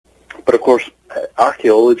But of course,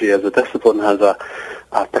 archaeology as a discipline has a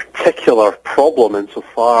particular problem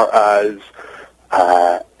insofar as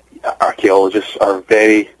archaeologists are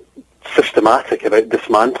very systematic about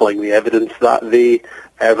dismantling the evidence that they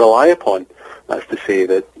rely upon. That's to say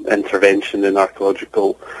that intervention in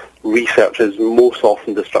archaeological research is most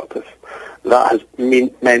often destructive. That has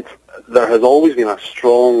meant there has always been a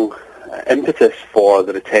strong impetus for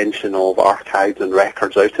the retention of archives and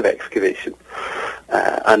records out of excavation.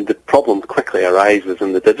 And the problem quickly arises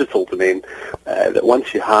in the digital domain, that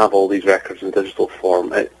once you have all these records in digital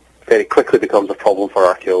form, it very quickly becomes a problem for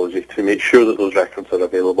archaeology to make sure that those records are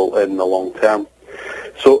available in the long term.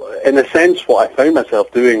 So, in a sense, what I found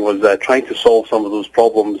myself doing was trying to solve some of those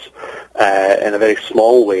problems in a very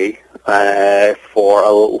small way for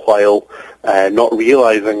a little while, not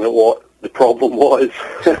realizing that what the problem was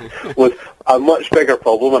was a much bigger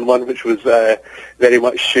problem, and one which was very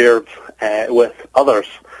much shared with others.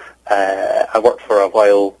 I worked for a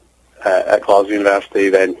while at Glasgow University,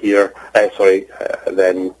 then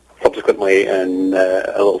subsequently in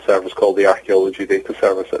a little service called the Archaeology Data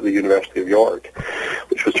Service at the University of York,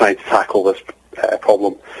 which was trying to tackle this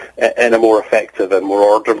problem in a more effective and more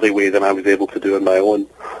orderly way than I was able to do on my own.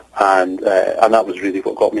 And that was really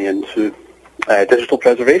what got me into digital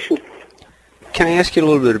preservation. Can I ask you a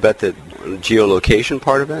little bit about the geolocation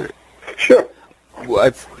part of it? Sure. Well,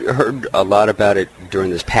 I've heard a lot about it during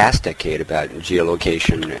this past decade about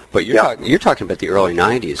geolocation, but you're talking about the early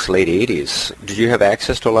 90s, late 80s. Did you have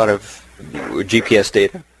access to a lot of GPS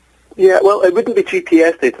data? Yeah, well, it wouldn't be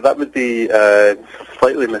GPS data. That would be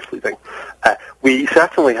slightly misleading. We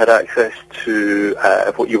certainly had access to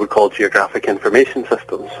what you would call geographic information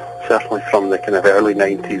systems, certainly from the kind of early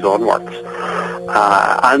 90s onwards.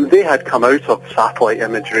 And they had come out of satellite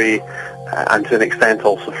imagery and to an extent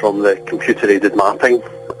also from the computer-aided mapping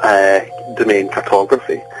domain,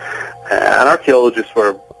 cartography. And archaeologists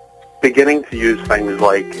were beginning to use things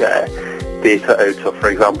like data out of, for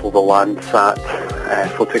example, the Landsat,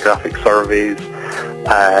 photographic surveys,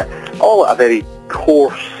 all at a very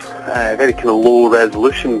coarse, very kind of low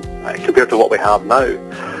resolution compared to what we have now,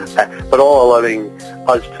 but all allowing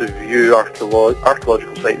us to view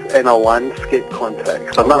archaeological sites in a landscape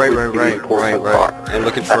context. And right.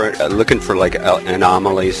 And looking for like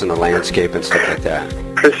anomalies in the landscape and stuff like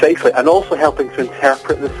that. Precisely, and also helping to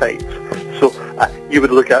interpret the sites. So you would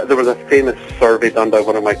look at, there was a famous survey done by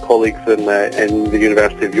one of my colleagues in the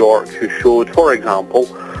University of York who showed, for example,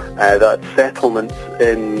 that settlements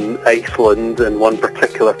in Iceland in one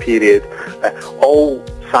particular period all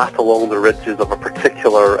sat along the ridges of a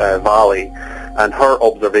particular valley, and her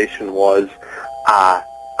observation was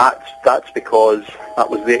that's because that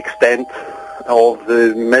was the extent of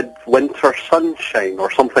the midwinter sunshine or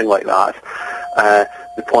something like that.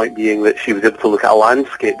 The point being that she was able to look at a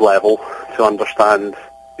landscape level to understand,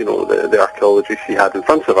 the archaeology she had in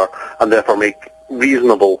front of her, and therefore make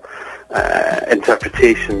reasonable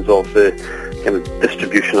interpretations of the kind of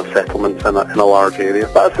distribution of settlements in a large area.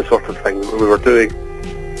 That's the sort of thing that we were doing.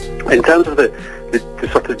 In terms of the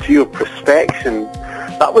sort of geoprospection,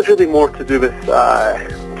 that was really more to do with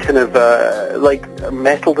like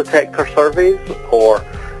metal detector surveys or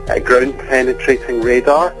ground penetrating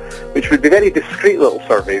radar, which would be very discrete little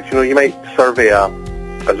surveys. You might survey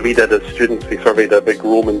as we did as students, we surveyed a big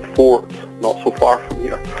Roman fort not so far from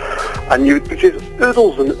here, and you would produce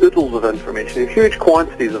oodles and oodles of information, huge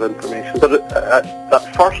quantities of information. But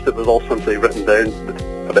at first it was all simply written down with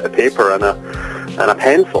a bit of paper and a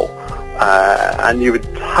pencil, and you would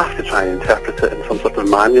have to try and interpret it in some sort of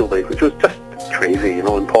manual way, which was just crazy,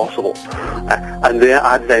 impossible. And the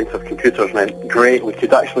advent of computers meant, great, we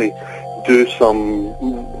could actually do some,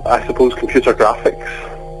 I suppose, computer graphics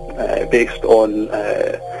based on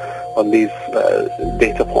these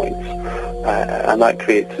data points, and that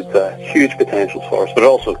created huge potentials for us, but it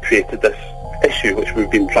also created this issue which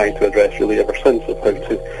we've been trying to address really ever since, of how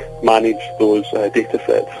to manage those data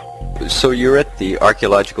sets. So you're at the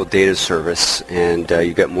Archaeological Data Service, and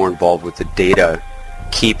you got more involved with the data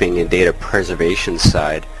keeping and data preservation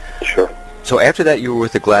side. Sure. So after that you were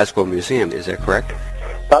with the Glasgow Museum, is that correct?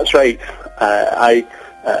 That's right.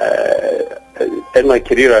 In my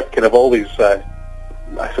career I've kind of always, I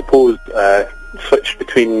suppose, switched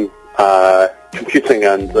between computing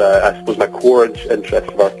and I suppose my core interest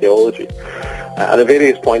of archaeology. And at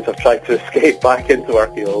various points I've tried to escape back into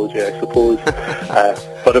archaeology, I suppose.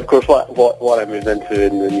 But of course what I moved into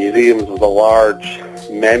in the museums was a large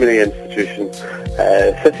memory institution.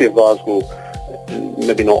 City of Glasgow,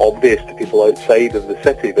 maybe not obvious to people outside of the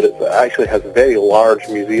city, but it actually has a very large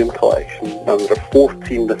museum collection, and there are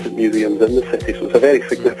 14 different museums in the city, so it's a very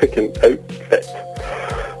significant outfit.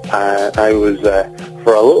 I was,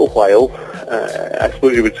 for a little while, I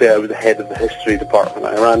suppose you would say I was the head of the history department.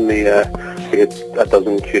 I ran we had a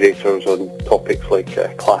dozen curators on topics like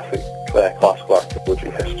classical archaeology,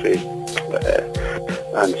 history,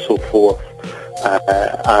 and so forth.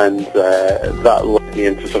 And that led me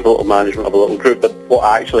into sort of a little management of a little group. But what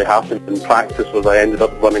actually happened in practice was I ended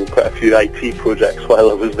up running quite a few IT projects while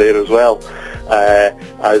I was there as well,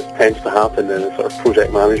 as tends to happen in sort of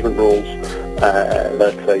project management roles.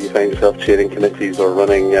 That you find yourself chairing committees or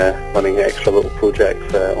running extra little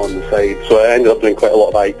projects on the side. So I ended up doing quite a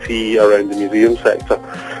lot of IT around the museum sector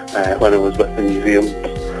when I was with the museums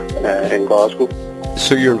in Glasgow.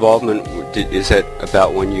 So your involvement, is that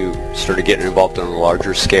about when you started getting involved on a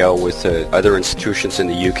larger scale with other institutions in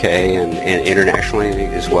the UK and internationally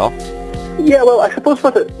as well? Yeah, well, I suppose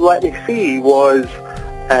what it let me see was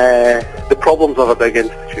the problems of a big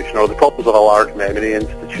institution, or the problems of a large memory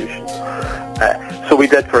institution. So we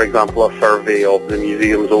did, for example, a survey of the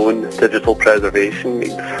museum's own digital preservation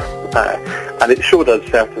needs, and it showed us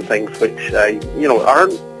certain things which,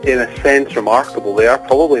 aren't in a sense remarkable. They are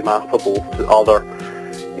probably mappable to other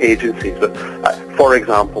agencies. But, for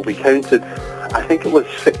example, we counted, I think it was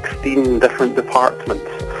 16 different departments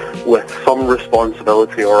with some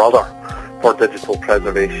responsibility or other for digital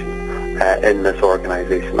preservation in this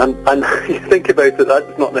organisation. And you think about it,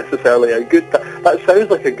 that's not necessarily a good thing. That sounds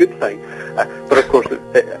like a good thing. But of course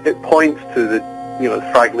it points to the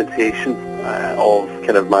fragmentation of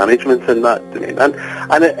kind of management in that domain.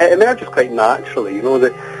 And it emerges quite naturally.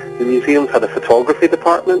 The museums had a photography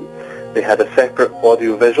department, they had a separate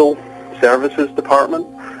audiovisual services department,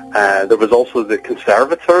 there was also the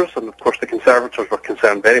conservators, and of course the conservators were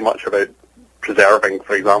concerned very much about preserving,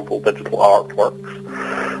 for example, digital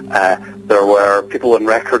artworks. There were people in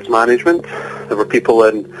records management, there were people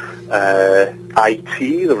in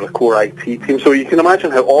IT, there was a core IT team. So you can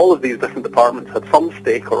imagine how all of these different departments had some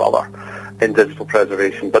stake or other in digital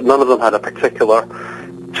preservation, but none of them had a particular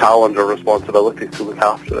challenge or responsibility to look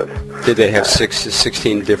after it. Did they have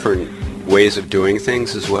 16 different ways of doing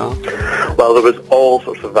things as well? Well, there was all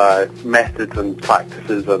sorts of methods and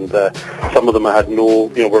practices, and some of them had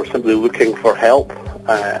were simply looking for help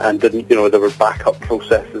and didn't, there were backup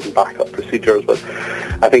processes and backup procedures, but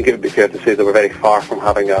I think it would be fair to say they were very far from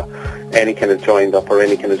having any kind of joined up or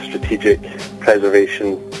any kind of strategic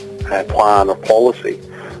preservation plan or policy.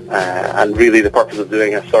 And really the purpose of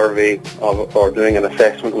doing a survey or doing an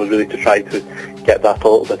assessment was really to try to get that a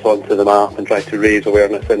little bit onto the map and try to raise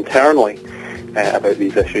awareness internally about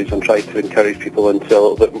these issues and try to encourage people into a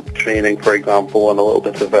little bit of training, for example, and a little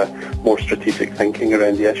bit of more strategic thinking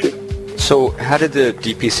around the issue. So how did the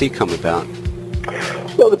DPC come about?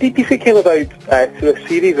 Well, the DPC came about through a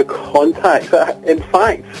series of contacts. In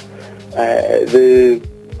fact,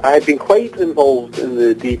 I had been quite involved in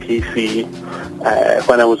the DPC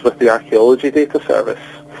when I was with the Archaeology Data Service.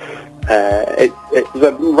 It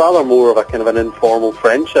was rather more of a kind of an informal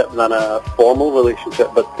friendship than a formal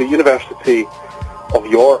relationship, but the University of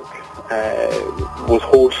York was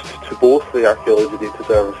host to both the Archaeology Data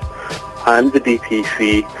Service and the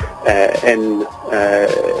DPC in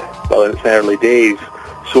its early days.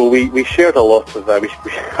 So we shared a lot of,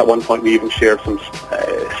 at one point we even shared some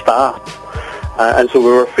staff. And so we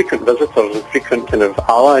were frequent visitors and frequent kind of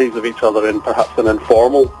allies of each other in perhaps an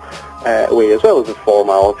informal way, as well as the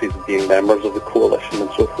formalities of being members of the coalition and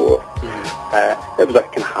so forth. It was a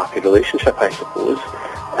kind of happy relationship, I suppose.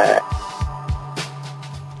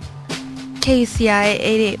 KUCI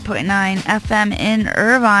 88.9 FM in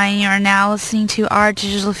Irvine. You are now listening to Our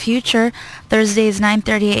Digital Future, Thursdays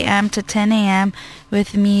 9:30 a.m. to 10 a.m.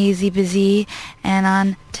 with me, Ziba Z. And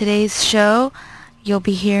on today's show, you'll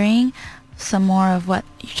be hearing some more of what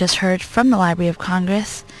you just heard from the Library of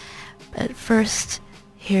Congress. But first,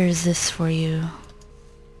 here's this for you.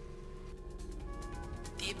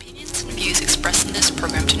 The opinions and views expressed in this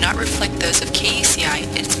program do not reflect those of KUCI,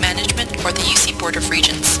 its management, or the UC Board of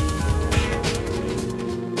Regents.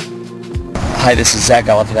 Hi, this is Zach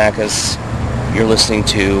Galifianakis. You're listening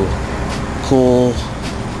to Cool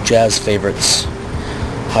Jazz Favorites.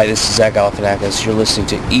 Hi, this is Zach Galifianakis. You're listening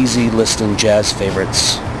to Easy Listening Jazz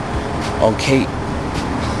Favorites. Okay.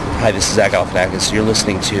 Hi, this is Zach Galifianakis. You're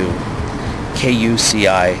listening to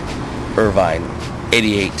KUCI Irvine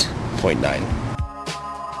 88.9.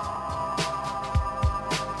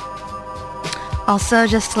 Also,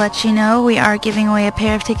 just to let you know, we are giving away a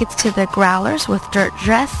pair of tickets to the Growlers with Dirt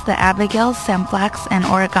Dress, the Abigails, Sam Flax, and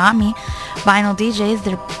Origami vinyl DJs.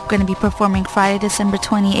 They're going to be performing Friday, December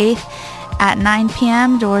 28th at 9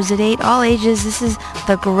 p.m., doors at 8, all ages. This is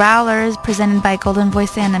The Growlers, presented by Golden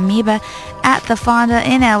Voice and Amoeba at the Fonda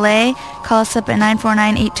in LA. Call us up at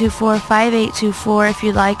 949-824-5824 if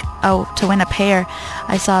you'd like to win a pair.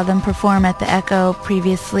 I saw them perform at the Echo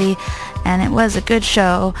previously, and it was a good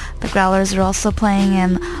show. The Growlers are also playing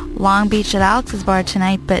in Long Beach at Alex's Bar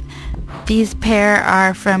tonight, but these pair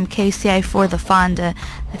are from KCI for the Fonda.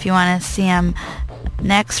 If you want to see them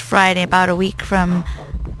next Friday, about a week from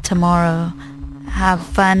tomorrow. Have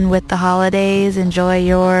fun with the holidays. Enjoy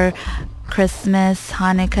your Christmas,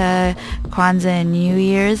 Hanukkah, Kwanzaa, and New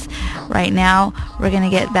Year's. Right now, we're going to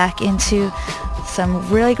get back into some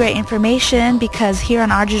really great information, because here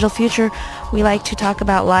on Our Digital Future, we like to talk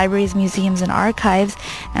about libraries, museums, and archives,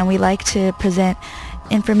 and we like to present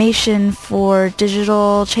information for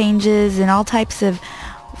digital changes and all types of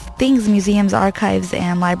things museums, archives,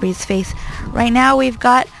 and libraries face. Right now, we've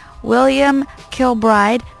got William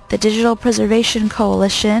Kilbride, the Digital Preservation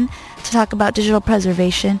Coalition, to talk about digital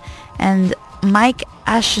preservation, and Mike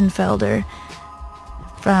Aschenfelder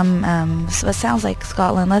from what sounds like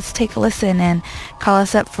Scotland. Let's take a listen and call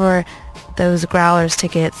us up for those Growlers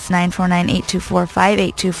tickets,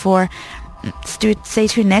 949-824-5824. Stay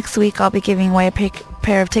tuned next week. I'll be giving away a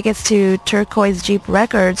pair of tickets to Turquoise Jeep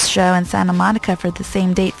Records show in Santa Monica for the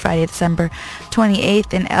same date, Friday, December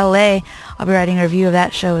 28th in LA. I'll be writing a review of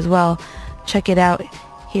that show as well. Check it out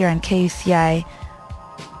here on KCI.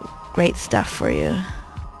 Great stuff for you.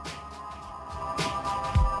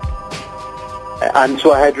 And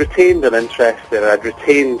so I had retained an interest there. I'd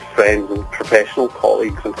retained friends and professional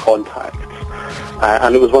colleagues and contacts.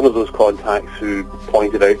 And it was one of those contacts who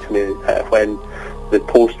pointed out to me when the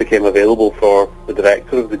post became available for the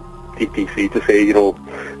director of the DPC to say,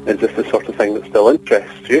 is this the sort of thing that still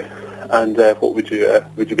interests you? And what would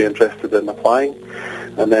you be interested in applying?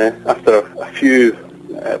 And after a few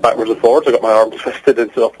backwards and forwards, I got my arms twisted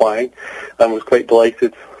into applying, and was quite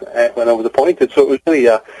delighted when I was appointed. So it was really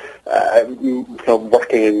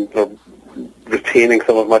working and retaining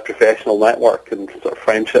some of my professional network and sort of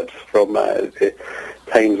friendships from the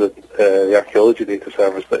times at the Archaeology Data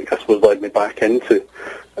Service that I suppose led me back into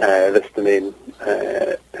this domain,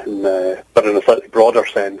 but in a slightly broader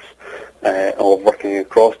sense of working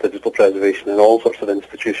across digital preservation in all sorts of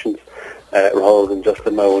institutions, rather than just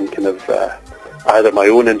in my own kind of either my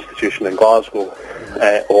own institution in Glasgow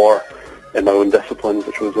or in my own discipline,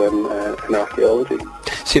 which was in archaeology.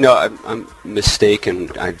 See, I'm mistaken.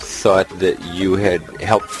 I thought that you had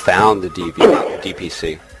helped found the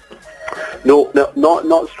DPC. No,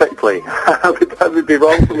 not strictly. That would be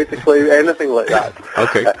wrong for me to claim anything like that.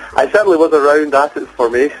 Okay. I certainly was around at its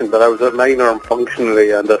formation, but I was a minor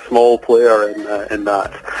functionary and a small player in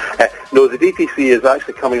that. No, the DPC is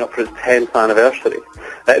actually coming up for its 10th anniversary.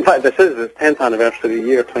 In fact, this is its 10th anniversary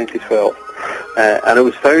year, 2012. And it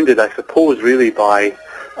was founded, I suppose, really by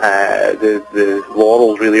the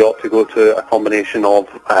laurels really ought to go to a combination of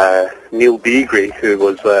Neil Beagrie, who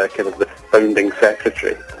was kind of the founding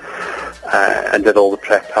secretary, and did all the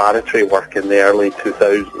preparatory work in the early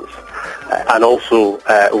 2000s. And also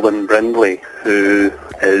Lynn Brindley, who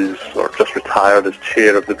is just retired as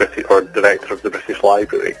chair of the British, or director of the British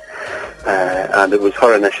Library. And it was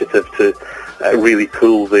her initiative to really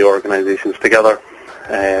pull the organisations together.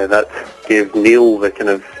 That gave Neil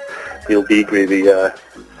Beagrie the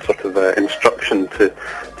sort of instruction to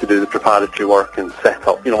do the preparatory work and set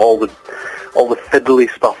up, all the fiddly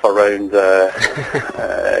stuff around,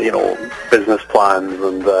 business plans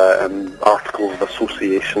and articles of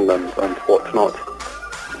association and whatnot.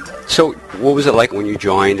 So, what was it like when you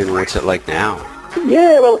joined, and what's it like now?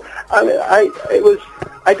 Yeah, well,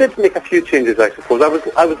 I did make a few changes, I suppose.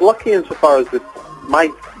 I was lucky insofar as my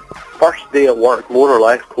first day at work more or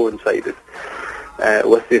less coincided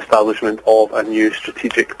with the establishment of a new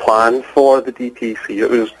strategic plan for the DPC. It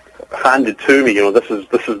was handed to me, this is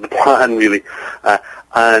the plan really,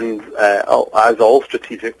 and as all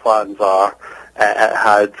strategic plans are, it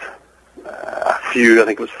had a few, I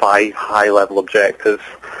think it was 5 high-level objectives,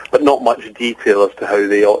 but not much detail as to how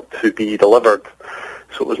they ought to be delivered.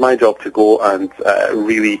 So it was my job to go and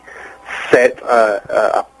really set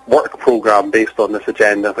a work program based on this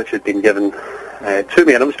agenda which had been given to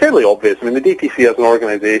me, and it was fairly obvious. I mean, the DPC as an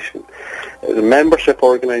organisation, it was a membership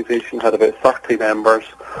organisation, had about 30 members,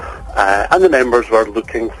 and the members were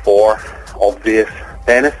looking for obvious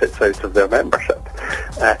benefits out of their membership.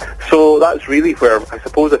 So that's really where, I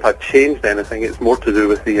suppose, if I've changed anything, it's more to do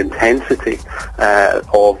with the intensity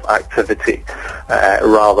of activity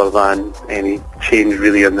rather than any change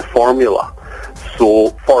really in the formula. So,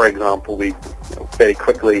 for example, we very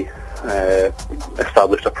quickly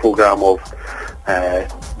established a programme of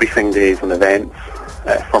briefing days and events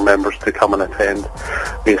for members to come and attend.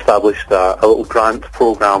 We established a little grant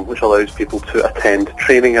programme which allows people to attend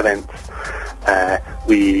training events.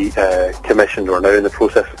 We commissioned, or are now in the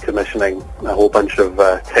process of commissioning, a whole bunch of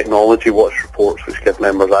technology watch reports which give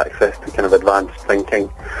members access to kind of advanced thinking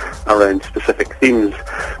around specific themes.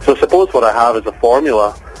 So I suppose what I have is a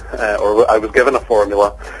formula, or I was given a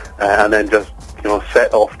formula, and then just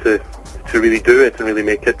set off to really do it and really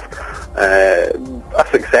make it a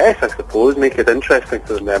success, I suppose, make it interesting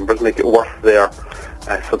to the members, make it worth their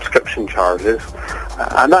subscription charges,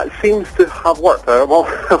 and that seems to have worked. I'm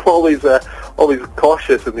always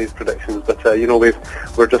cautious in these predictions, but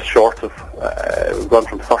we're just short of, we've gone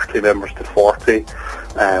from 30 members to 40.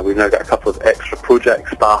 We've now got a couple of extra project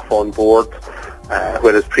staff on board,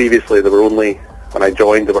 whereas previously there were only, when I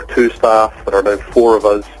joined, there were 2 staff. There are now 4 of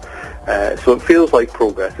us. So it feels like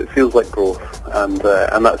progress, it feels like growth, and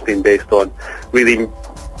that's been based on really,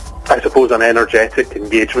 I suppose, an energetic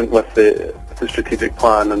engagement with the strategic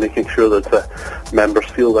plan and making sure that the members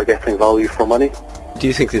feel they're getting value for money. Do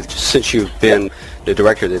you think that since you've been the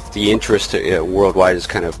director, that the interest worldwide is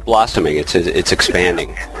kind of blossoming, it's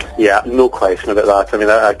expanding? Yeah, no question about that. I mean,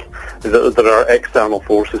 there are external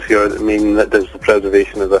forces here that mean that digital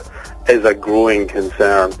preservation is a growing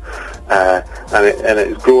concern, and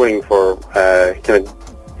it's growing for kind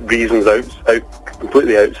of reasons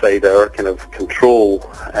completely outside our kind of control.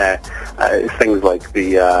 Things like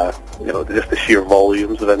just the sheer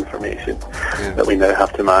volumes of information that we now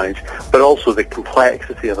have to manage, but also the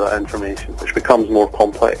complexity of that information, which becomes more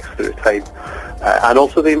complex through time, and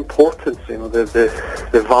also the importance,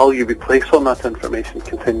 the value we place on that information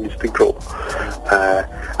continues to grow.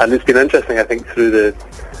 And it's been interesting, I think, there's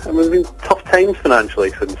been tough times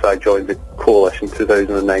financially since I joined the coalition in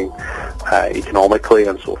 2009, economically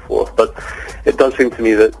and so forth, but it does seem to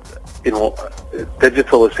me that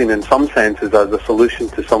digital is seen in some senses as a solution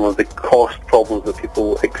to some of the cost problems that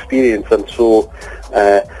people experience, and so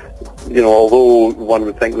although one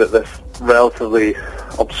would think that this relatively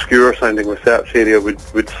obscure sounding research area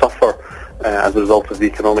would suffer as a result of the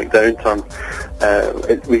economic downturn,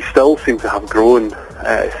 we still seem to have grown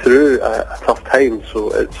through a tough time, so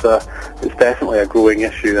it's definitely a growing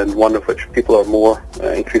issue, and one of which people are more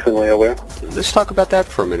increasingly aware. Let's talk about that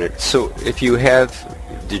for a minute. So if you have,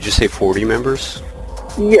 did you say 40 members?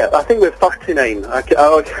 Yeah, I think we have 39. I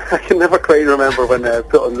can never quite remember when I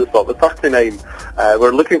put on the spot, but 39.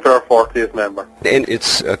 We're looking for our 40th member. And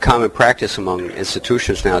it's a common practice among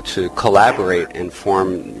institutions now to collaborate and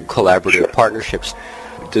form collaborative partnerships.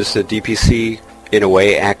 Does the DPC, in a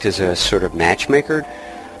way, act as a sort of matchmaker?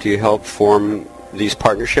 Do you help form these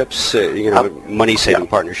partnerships, money-saving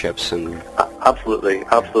partnerships? And Absolutely.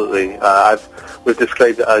 We've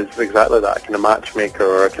described it as exactly that, a kind of matchmaker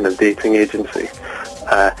or a kind of dating agency.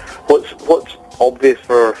 What's obvious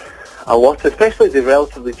for a lot, especially the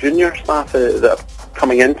relatively junior staff that are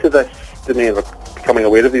coming into this domain or becoming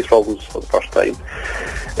aware of these problems for the first time,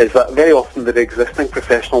 is that very often the existing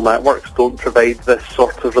professional networks don't provide this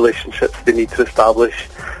sort of relationships they need to establish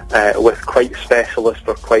with quite specialist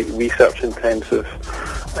or quite research-intensive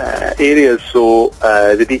areas. So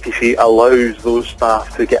the DPC allows those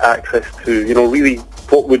staff to get access to, really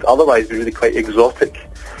what would otherwise be really quite exotic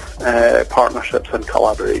partnerships and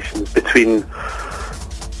collaborations between,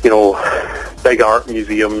 big art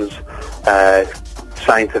museums,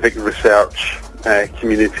 scientific research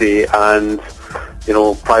community, and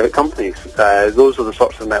private companies. Those are the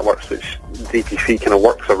sorts of networks which DPC kind of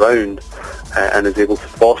works around and is able to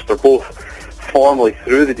foster, both formally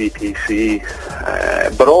through the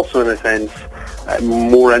DPC, but also in a sense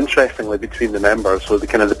more interestingly between the members. So the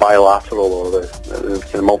kind of the bilateral or the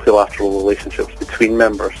kind of multilateral relationships between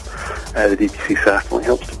members, the DPC certainly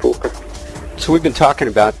helps to broker. So we've been talking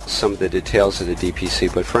about some of the details of the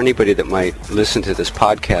DPC, but for anybody that might listen to this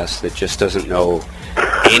podcast that just doesn't know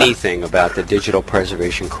anything about the Digital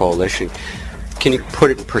Preservation Coalition, can you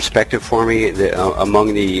put it in perspective for me?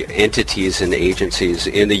 Among the entities and agencies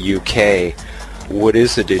in the UK, what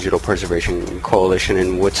is the Digital Preservation Coalition,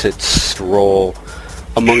 and what's its role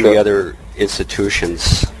among the other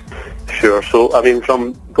institutions? Sure. So,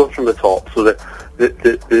 go from the top. So the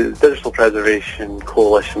Digital Preservation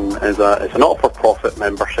Coalition is a not-for-profit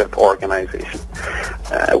membership organisation.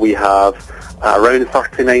 We have around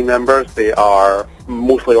 39 members. They are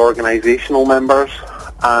mostly organisational members,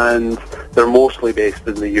 and they're mostly based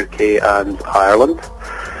in the UK and Ireland.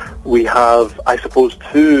 We have, I suppose,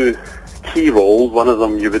 2 key roles. One of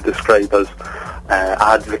them you would describe as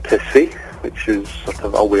advocacy, which is sort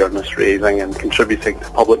of awareness raising and contributing to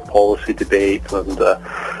public policy debate and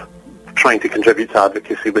trying to contribute to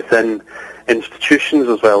advocacy within institutions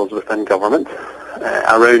as well as within government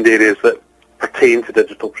around areas that pertain to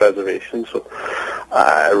digital preservation, so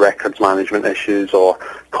records management issues or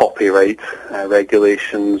copyright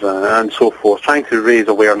regulations and so forth, trying to raise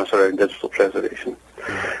awareness around digital preservation.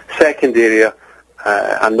 Second area,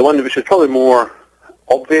 and the one which is probably more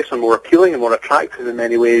obvious and more appealing and more attractive in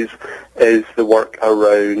many ways, is the work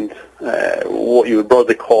around what you would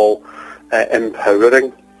broadly call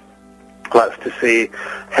empowering. That's to say,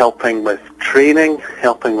 helping with training,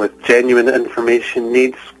 helping with genuine information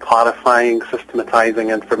needs, clarifying,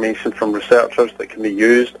 systematising information from researchers that can be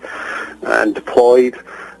used and deployed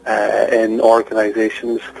in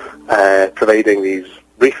organisations, providing these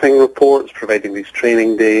briefing reports, providing these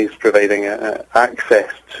training days, providing access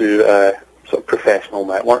to sort of professional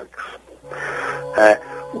networks.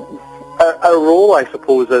 Our role, I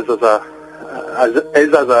suppose, is as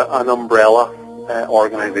an umbrella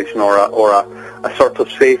organisation or a sort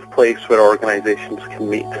of safe place where organisations can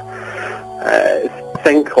meet.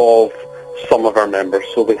 Think of some of our members.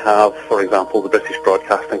 So we have, for example, the British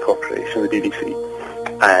Broadcasting Corporation, the BBC,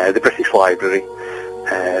 the British Library,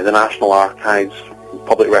 the National Archives,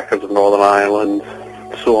 Public Records of Northern Ireland,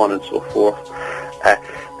 so on and so forth.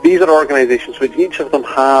 These are organisations which each of them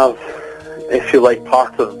have, if you like,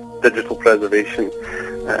 part of digital preservation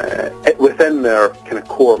within their kind of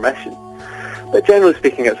core mission. But generally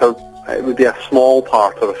speaking, it would be a small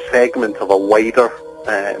part or a segment of a wider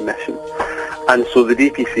mission. And so the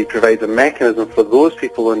DPC provides a mechanism for those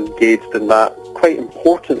people engaged in that quite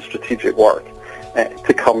important strategic work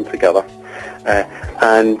to come together.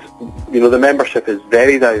 And, you know, the membership is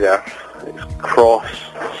very diverse. It's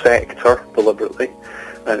cross-sector, deliberately,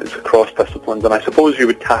 and it's across disciplines. And I suppose you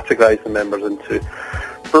would categorise the members into,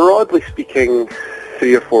 broadly speaking,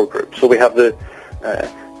 3 or 4 groups. So we have the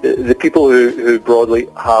people who broadly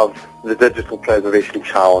have the digital preservation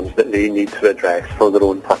challenge that they need to address for their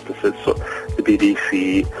own purposes. So the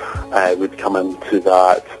BBC would come into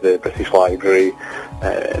that, the British Library,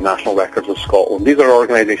 National Records of Scotland. These are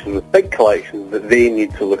organisations with big collections that they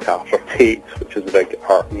need to look after. Tate, which is a big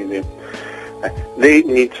art museum, they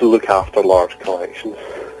need to look after large collections.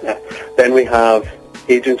 Then we have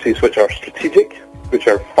agencies which are strategic, which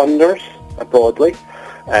are funders broadly.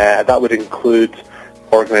 That would include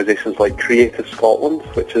organisations like Creative Scotland,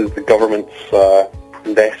 which is the government's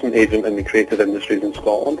investment agent in the creative industries in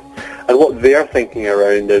Scotland. And what they're thinking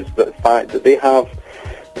around is the fact that they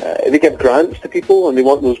give grants to people, and they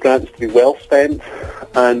want those grants to be well spent,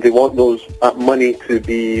 and they want that money to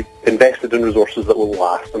be invested in resources that will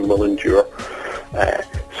last and will endure.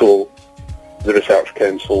 So the research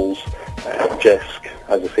councils, JISC,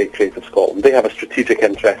 as I say, Creative Scotland, they have a strategic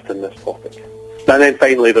interest in this topic. And then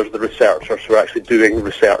finally there's the researchers who are actually doing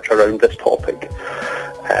research around this topic.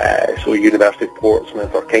 So University of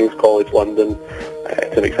Portsmouth or King's College London,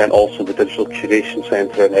 to an extent also the Digital Curation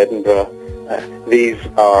Centre in Edinburgh. These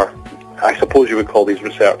are, I suppose you would call these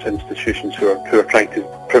research institutions who are trying to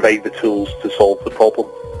provide the tools to solve the problem.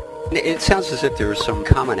 It sounds as if there are some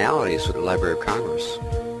commonalities with the Library of Congress.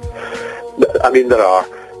 I mean, there are.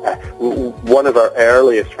 One of our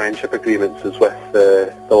earliest friendship agreements is with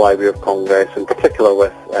the Library of Congress, in particular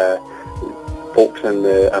with folks in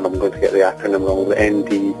and I'm going to get the acronym wrong, the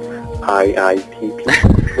NDIIPP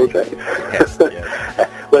project. Yes, yes.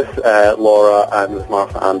 With Laura and with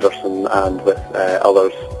Martha Anderson and with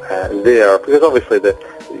others there, because obviously the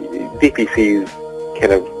DPC's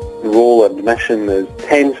kind of role and mission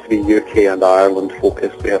tends to be UK and Ireland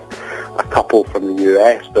focused. We have a couple from the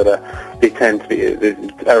US, but they tend to be,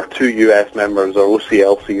 our 2 US members are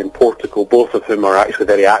OCLC and Portugal, both of whom are actually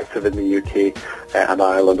very active in the UK and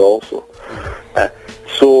Ireland also.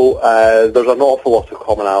 So there's an awful lot of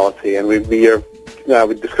commonality, and I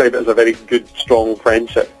would describe it as a very good, strong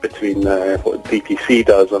friendship between what DPC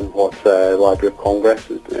does and what the Library of Congress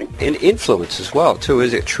is doing. And influence as well, too.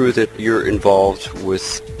 Is it true that you're involved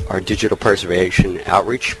with our digital preservation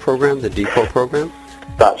outreach program, the DPO program?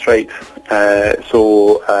 That's right.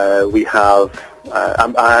 So we have,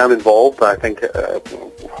 I am involved. I think, I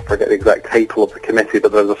forget the exact title of the committee,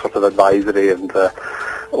 but there's a sort of advisory and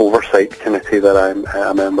oversight committee that I'm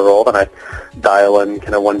a member of, and I dial in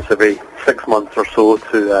kind of once every 6 months or so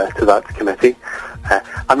to that committee.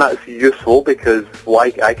 And that's useful because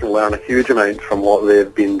I can learn a huge amount from what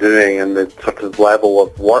they've been doing, and the sort of level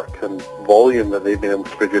of work and volume that they've been able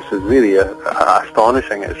to produce is really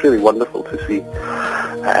astonishing. It's really wonderful to see.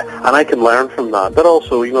 And I can learn from that. But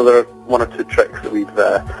also, you know, there are 1 or 2 tricks that we've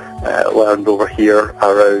learned over here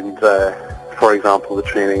around for example, the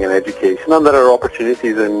training and education, and there are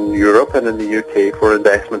opportunities in Europe and in the UK for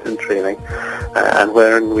investment in training, and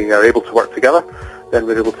when we are able to work together, then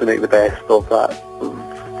we're able to make the best of that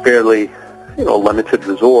fairly, limited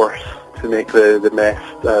resource to make the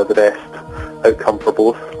best outcome for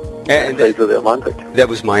both sides of the Atlantic. That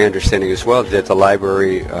was my understanding as well, that the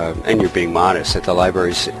library, and you're being modest, that the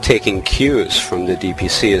library's taking cues from the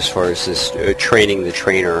DPC as far as this training the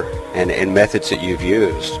trainer and methods that you've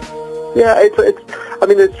used. Yeah, it's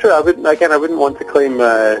true. I wouldn't want to claim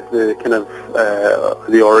the kind of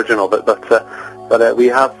the origin of it, but we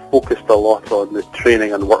have focused a lot on the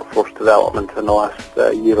training and workforce development in the last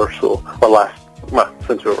year or so,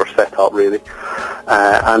 since we were set up, really.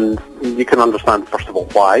 And you can understand, first of all,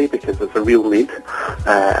 why, because it's a real need,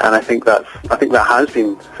 and I think that has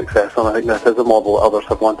been successful, and I think that is a model that others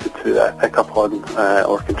have wanted to pick up on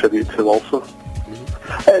or contribute to also.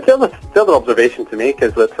 The other observation to make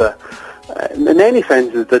is that in many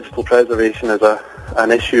senses digital preservation is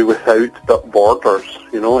an issue without borders.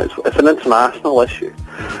 It's an international issue,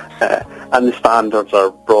 and the standards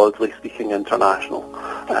are, broadly speaking, international.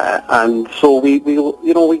 And so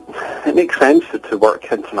it makes sense to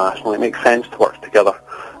work internationally. It makes sense to work together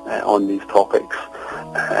on these topics.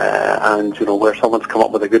 And where someone's come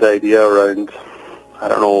up with a good idea around, I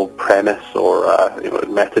don't know, premise or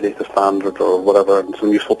metadata standard or whatever, and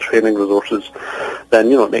some useful training resources,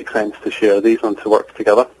 then it makes sense to share these and to work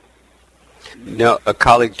together. Now, a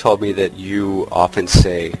colleague told me that you often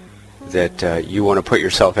say that you want to put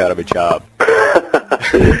yourself out of a job.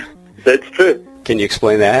 That's true. Can you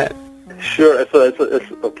explain that? Sure. It's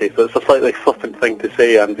okay. So it's a slightly flippant thing to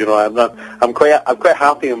say, and I'm quite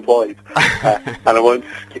happy employed, and I want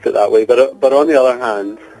to keep it that way. But on the other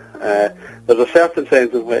hand, there's a certain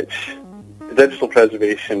sense in which the Digital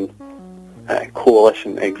Preservation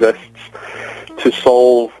Coalition exists to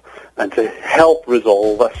solve and to help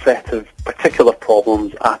resolve a set of particular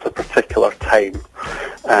problems at a particular time,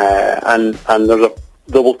 and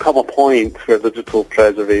there will come a point where digital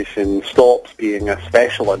preservation stops being a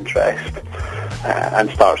special interest and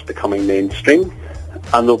starts becoming mainstream,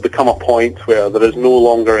 and there'll become a point where there is no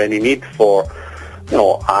longer any need for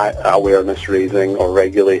awareness raising or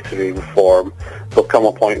regulatory reform. There'll come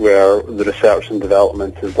a point where the research and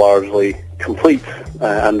development is largely complete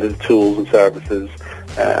and the tools and services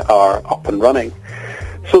are up and running.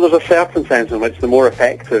 So there's a certain sense in which the more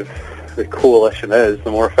effective the coalition is,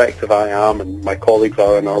 the more effective I am and my colleagues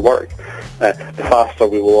are in our work, the faster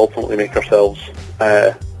we will ultimately make ourselves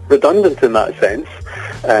redundant in that sense,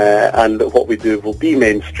 and what we do will be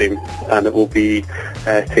mainstream, and it will be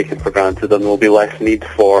taken for granted, and there will be less need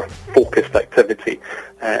for focused activity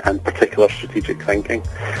and particular strategic thinking.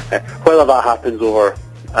 Whether that happens over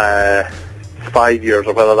 5 years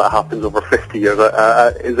or whether that happens over 50 years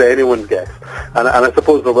is anyone's guess, and I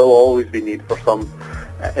suppose there will always be need for some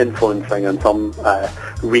influencing and some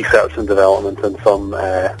research and development and some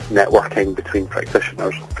networking between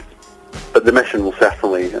practitioners. But the mission will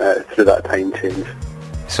certainly, through that time, change.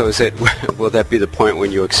 So will that be the point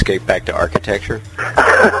when you escape back to architecture?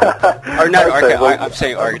 Or not I'm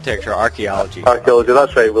saying architecture, archaeology. Archaeology,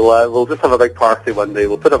 that's right. We'll just have a big party one day.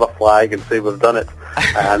 We'll put up a flag and say we've done it,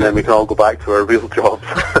 and then we can all go back to our real jobs.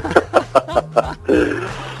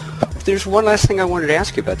 There's one last thing I wanted to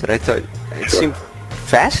ask you about that I thought seemed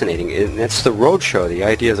fascinating, and that's the roadshow, the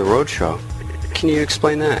idea of the roadshow. Can you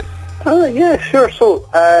explain that? Yeah, sure. So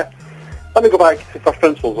let me go back to first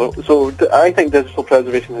principles. So I think digital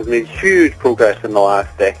preservation has made huge progress in the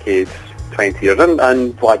last decade, 20 years, and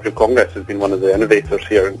Library of Congress has been one of the innovators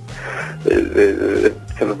here, and the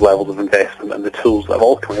kind of levels of investment and the tools that have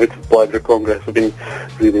all come out of the Library of Congress have been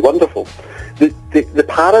really wonderful. The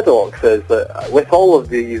paradox is that with all of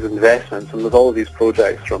these investments and with all of these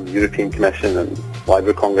projects from the European Commission and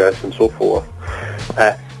Library of Congress and so forth,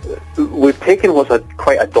 we've taken what's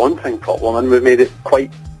quite a daunting problem and we've made it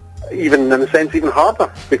quite, even in a sense, even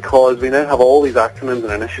harder, because we now have all these acronyms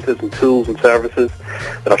and initiatives and tools and services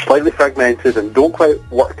that are slightly fragmented and don't quite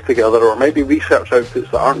work together, or maybe research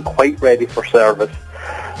outputs that aren't quite ready for service,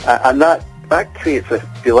 and that creates, if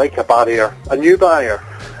you like, a new barrier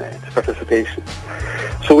to participation.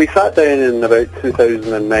 So we sat down in about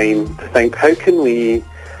 2009 to think, how can we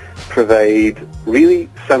provide really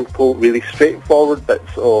simple, really straightforward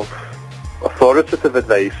bits of authoritative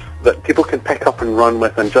advice that people can pick up and run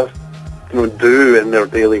with and just do in their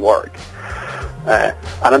daily work. And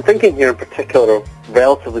I'm thinking here in particular of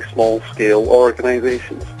relatively small-scale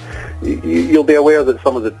organisations. You'll be aware that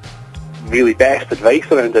some of the really best advice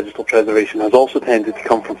around digital preservation has also tended to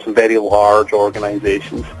come from some very large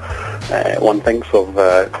organisations. One thinks of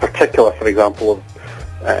particular, for example,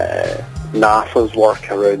 of NASA's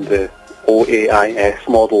work around the OAIS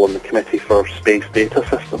model and the Committee for Space Data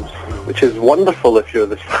Systems, which is wonderful if you're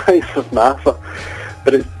the size of NASA,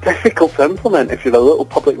 but it's difficult to implement if you're a little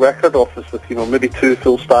public record office with, maybe 2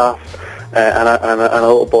 full staff and a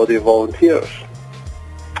little body of volunteers.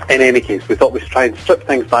 In any case, we thought we should try and strip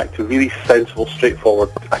things back to really sensible, straightforward,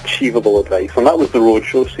 achievable advice, and that was the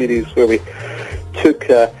Roadshow series, where we took,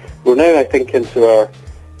 we're now, I think, into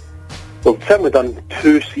we've certainly done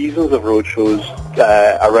 2 seasons of roadshows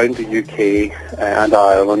around the UK and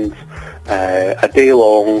Ireland, a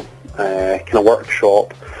day-long kind of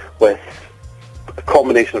workshop with a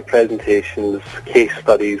combination of presentations, case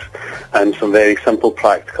studies, and some very simple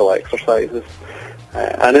practical exercises.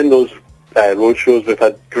 And in those roadshows, we've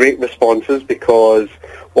had great responses, because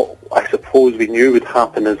what I suppose we knew would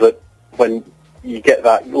happen is that when you get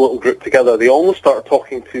that little group together, they almost start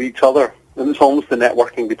talking to each other, and it's almost the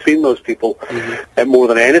networking between those people, and more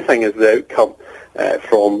than anything is the outcome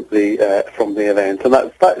from the event, and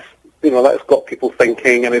that's got people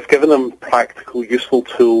thinking, and it's given them practical, useful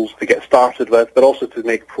tools to get started with, but also to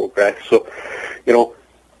make progress. So,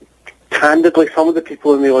 candidly, some of the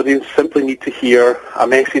people in the audience simply need to hear a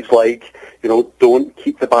message like, don't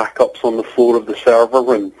keep the backups on the floor of the server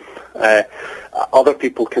room. Other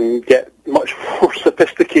people can get much more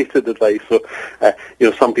sophisticated advice. So,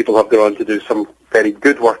 some people have gone on to do some very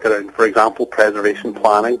good work around, for example, preservation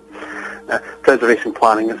planning. Preservation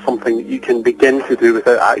planning is something that you can begin to do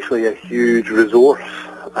without actually a huge resource.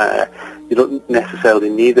 You don't necessarily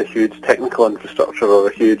need a huge technical infrastructure or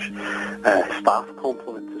a huge staff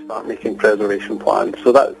complement to start making preservation plans.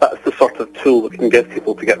 So that's the sort of tool that we can give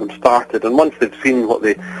people to get them started. And once they've seen what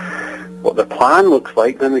their plan looks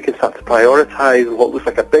like, then they can start to prioritise, and what looks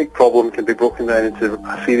like a big problem can be broken down into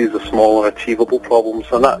a series of smaller, achievable problems.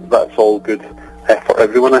 And that's all good for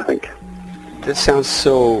everyone, I think. That sounds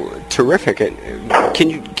so terrific. Can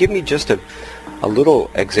you give me just a little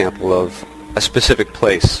example of a specific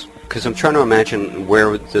place? Because I'm trying to imagine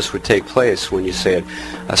where this would take place when you say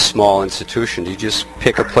a small institution. Do you just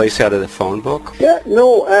pick a place out of the phone book? Yeah,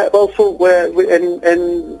 no. In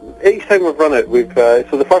each time we've run it,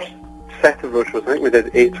 so the first set of roadshows, I think we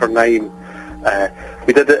did 8 or 9.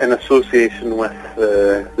 We did it in association with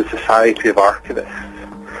the Society of Archivists,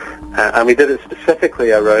 and we did it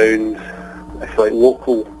specifically around, if you like,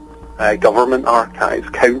 local government archives,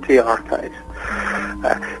 county archives.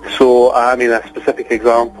 A specific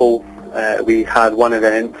example, we had one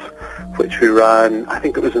event which we ran, I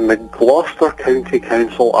think it was in the Gloucester County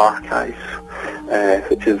Council Archives,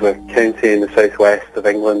 which is a county in the southwest of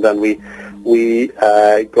England, and we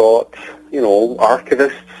got,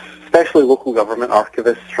 archivists, especially local government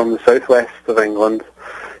archivists from the southwest of England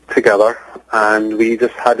together, and we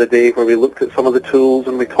just had a day where we looked at some of the tools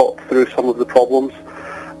and we talked through some of the problems,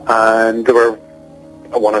 and there were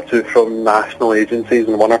 1 or 2 from national agencies,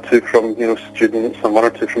 and 1 or 2 from students, and 1 or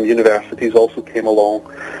 2 from universities also came along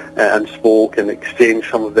and spoke and exchanged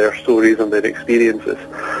some of their stories and their experiences.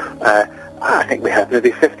 I think we had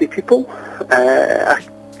maybe 50 people,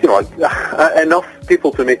 enough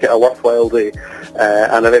people to make it a worthwhile day,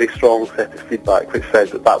 and a very strong set of feedback which said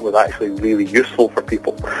that was actually really useful for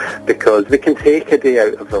people, because they can take a day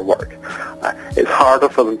out of their work. It's harder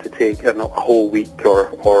for them to take a whole week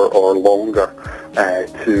or longer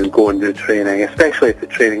to go and do training, especially if the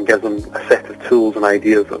training gives them a set of tools and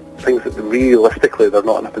ideas, things that realistically they're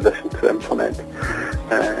not in a position to implement.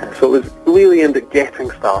 So it was really aimed at getting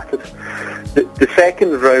started. The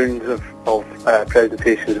second round of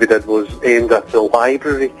presentations we did was aimed at the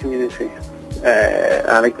library community.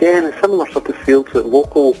 And again, a similar sort of feel to it.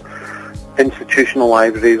 Local institutional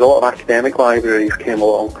libraries, a lot of academic libraries came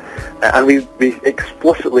along. And we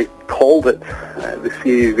explicitly called it, the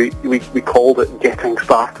series, we called it Getting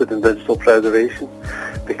Started in Digital Preservation,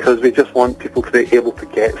 because we just want people to be able to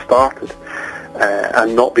get started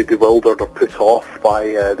and not be bewildered or put off by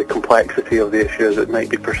the complexity of the issue as it might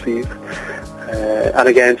be perceived. And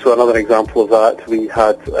again, so another example of that, we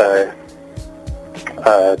had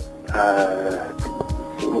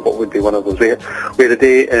what would be one of those? We had a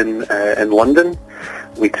day in London.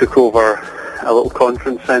 We took over a little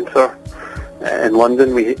conference centre in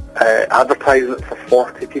London. We advertised it for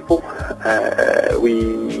 40 people.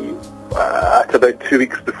 At about 2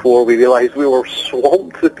 weeks before, we realised we were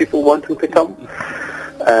swamped with people wanting to come.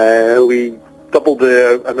 We doubled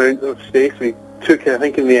the amount of space. We took, I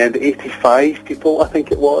think in the end, 85 people, I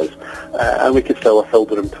think it was, and we could still have filled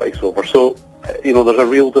the room twice over. So, there's a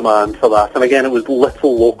real demand for that. And again, it was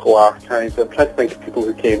little local archives. I'm trying to think of people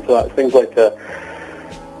who came to that. Things like,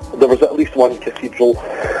 there was at least one cathedral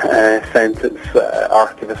sent its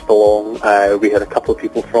archivist along. We had a couple of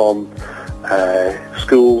people from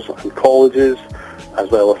schools and colleges, as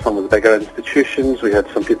well as some of the bigger institutions. We had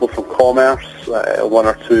some people from commerce, one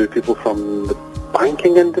or two people from the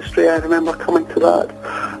banking industry, I remember, coming to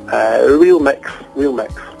that. Real mix.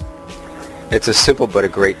 It's a simple but a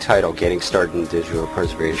great title, Getting Started in Digital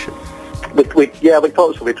Preservation. We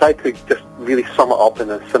thought so. We tried to just really sum it up in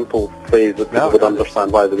a simple phrase that people would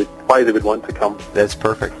understand why they would want to come. That's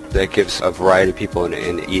perfect. That gives a variety of people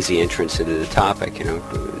an easy entrance into the topic.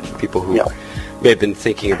 People who may have been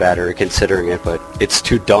thinking about it or considering it, but it's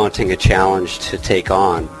too daunting a challenge to take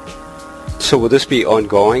on. So will this be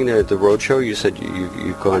ongoing, the roadshow? You said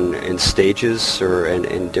you've gone in stages or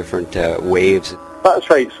in different waves.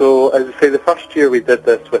 That's right. So, as I say, the first year we did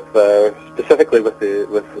this with specifically with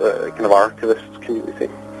kind of archivist community,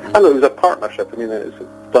 and it was a partnership. I mean, it was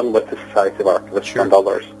done with the Society of Archivists and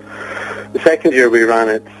others. The second year we ran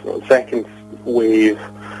it, the second wave,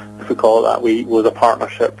 if we call it that, was a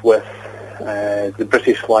partnership with the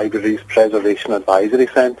British Library's Preservation Advisory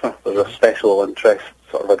Centre. There's a special interest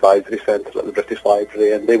sort of advisory centre at the British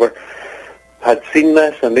Library, and they had seen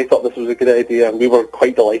this and they thought this was a good idea, and we were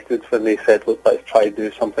quite delighted when they said, look, let's try to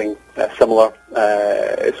do something similar.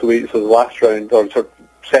 So the last round, or sort of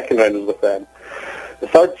second round, was with them. The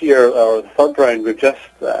third round,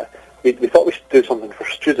 we thought we should do something for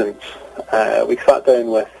students. We sat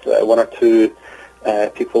down with one or two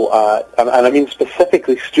people and I mean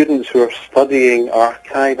specifically students who are studying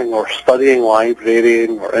archiving or studying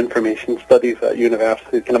librarian or information studies at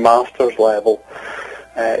university, kind of master's level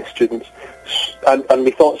students. And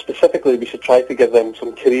we thought specifically we should try to give them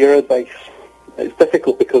some career advice. It's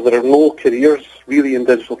difficult because there are no careers really in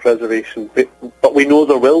digital preservation, but we know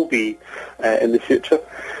there will be in the future.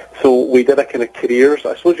 So we did a kind of careers,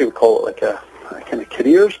 I suppose you would call it like a kind of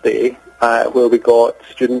careers day, where we got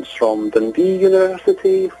students from Dundee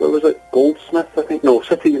University, where was it, Goldsmith, I think, no,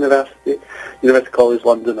 City University, University College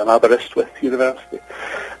London, and Aberystwyth University,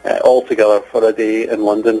 all together for a day in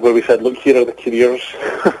London, where we said, look, here are the careers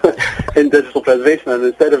in digital preservation, and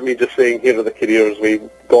instead of me just saying, here are the careers, we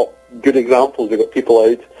got good examples. We got people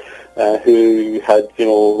out who had,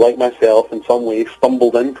 like myself, in some way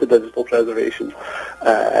stumbled into digital preservation,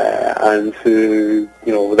 and who,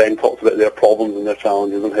 then talked about their problems and their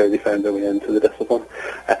challenges and how they found their way into the discipline.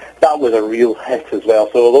 That was a real hit as well.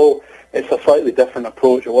 So although it's a slightly different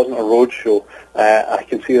approach, it wasn't a roadshow, I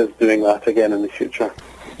can see us doing that again in the future.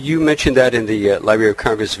 You mentioned that in the Library of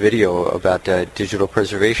Congress video about digital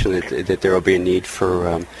preservation, that there will be a need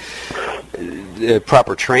for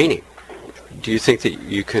proper training. Do you think that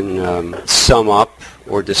you can sum up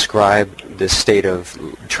or describe the state of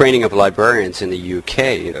training of librarians in the UK?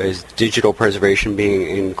 Is digital preservation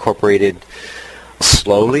being incorporated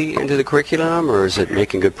slowly into the curriculum, or is it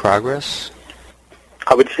making good progress?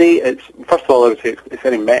 I would say it's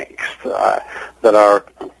very mixed. There are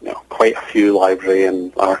quite a few library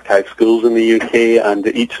and archive schools in the UK, and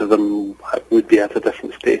each of them would be at a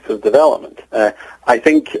different state of development. I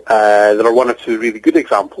think there are one or two really good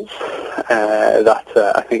examples that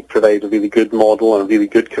I think provide a really good model and a really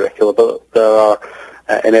good curricula, but there are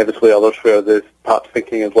inevitably others where the perhaps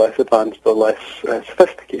thinking is less advanced or less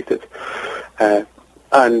sophisticated.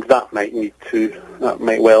 And that might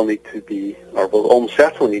well need to be, or will almost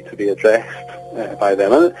certainly need to be addressed by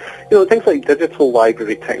them. And things like digital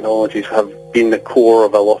library technologies have been the core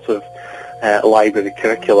of a lot of library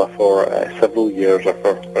curricula for several years, or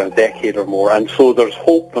for a decade or more. And so there's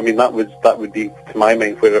hope. I mean, that would be, to my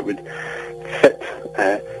mind, where it would fit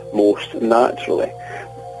most naturally.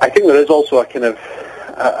 I think there is also a kind of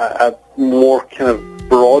a more kind of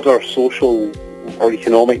broader social or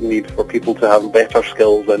economic need for people to have better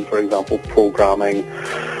skills in, for example, programming,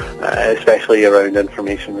 especially around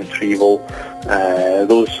information retrieval,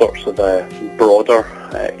 those sorts of broader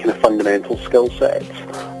kind of fundamental skill sets,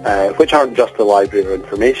 which aren't just the library or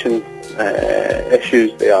information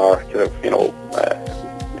issues. They are kind of,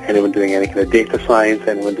 anyone doing any kind of data science,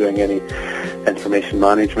 anyone doing any information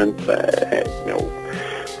management,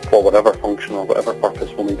 for whatever function or whatever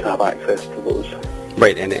purpose, will need to have access to those.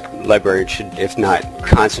 Right, and librarians should, if not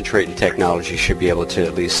concentrate in technology, should be able to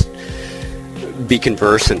at least be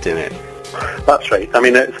conversant in it. That's right. I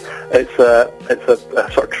mean, it's a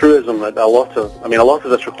sort of truism that a lot of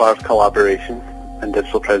this requires collaboration in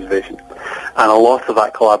digital preservation, and a lot of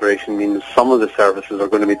that collaboration means some of the services are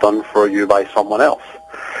going to be done for you by someone else.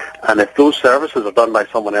 And if those services are done by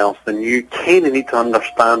someone else, then you kind of need to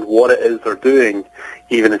understand what it is they're doing,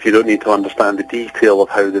 even if you don't need to understand the detail of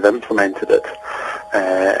how they've implemented it.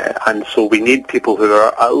 And so we need people who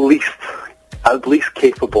are at least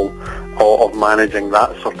capable of managing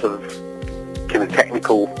that sort of kind of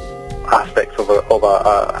technical aspects of a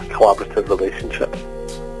collaborative relationship.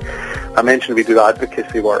 I mentioned we do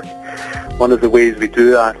advocacy work. One of the ways we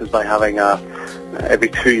do that is by having every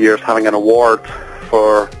 2 years having an award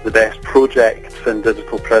for the best projects in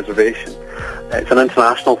digital preservation. It's an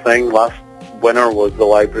international thing. Last winner was the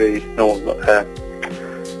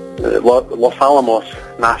Los Alamos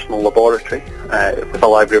National Laboratory with a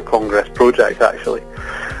Library of Congress project, actually.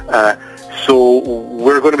 So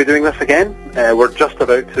we're going to be doing this again. We're just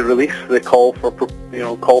about to release the call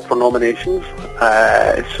for nominations.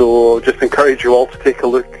 So just encourage you all to take a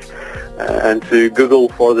look and to Google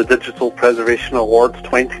for the Digital Preservation Awards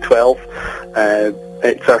 2012.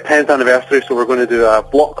 It's our 10th anniversary, so we're going to do a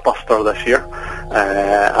blockbuster this year,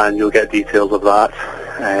 and you'll get details of that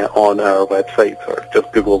on our website, or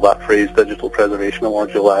just Google that phrase, Digital Preservation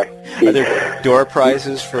Awards, you'll see. Are there door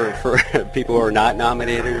prizes for people who are not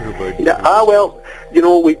nominated? Well,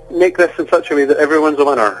 we make this in such a way that everyone's a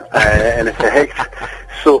winner, in effect.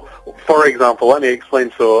 So, for example, let me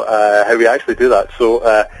explain how we actually do that.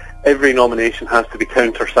 So, every nomination has to be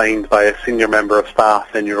countersigned by a senior member of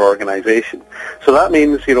staff in your organisation. So that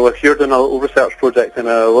means, if you're doing a little research project in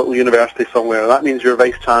a little university somewhere, that means your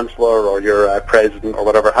vice-chancellor or your president or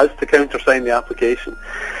whatever has to countersign the application.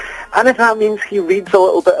 And if that means he reads a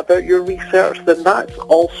little bit about your research, then that's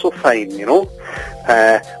also fine,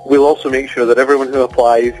 We'll also make sure that everyone who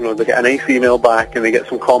applies, they get a nice email back and they get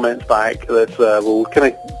some comments back that will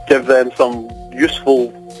kind of give them some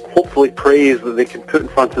useful, hopefully, praise that they can put in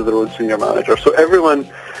front of their own senior manager. So everyone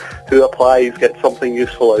who applies gets something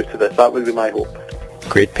useful out of it. That would be my hope.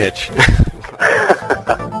 Great pitch.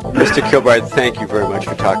 Mr. Kilbride, thank you very much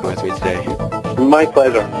for talking with me today. My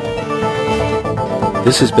pleasure.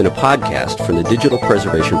 This has been a podcast from the Digital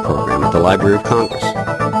Preservation Program at the Library of Congress.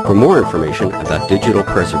 For more information about digital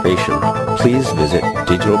preservation, please visit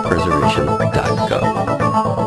digitalpreservation.gov.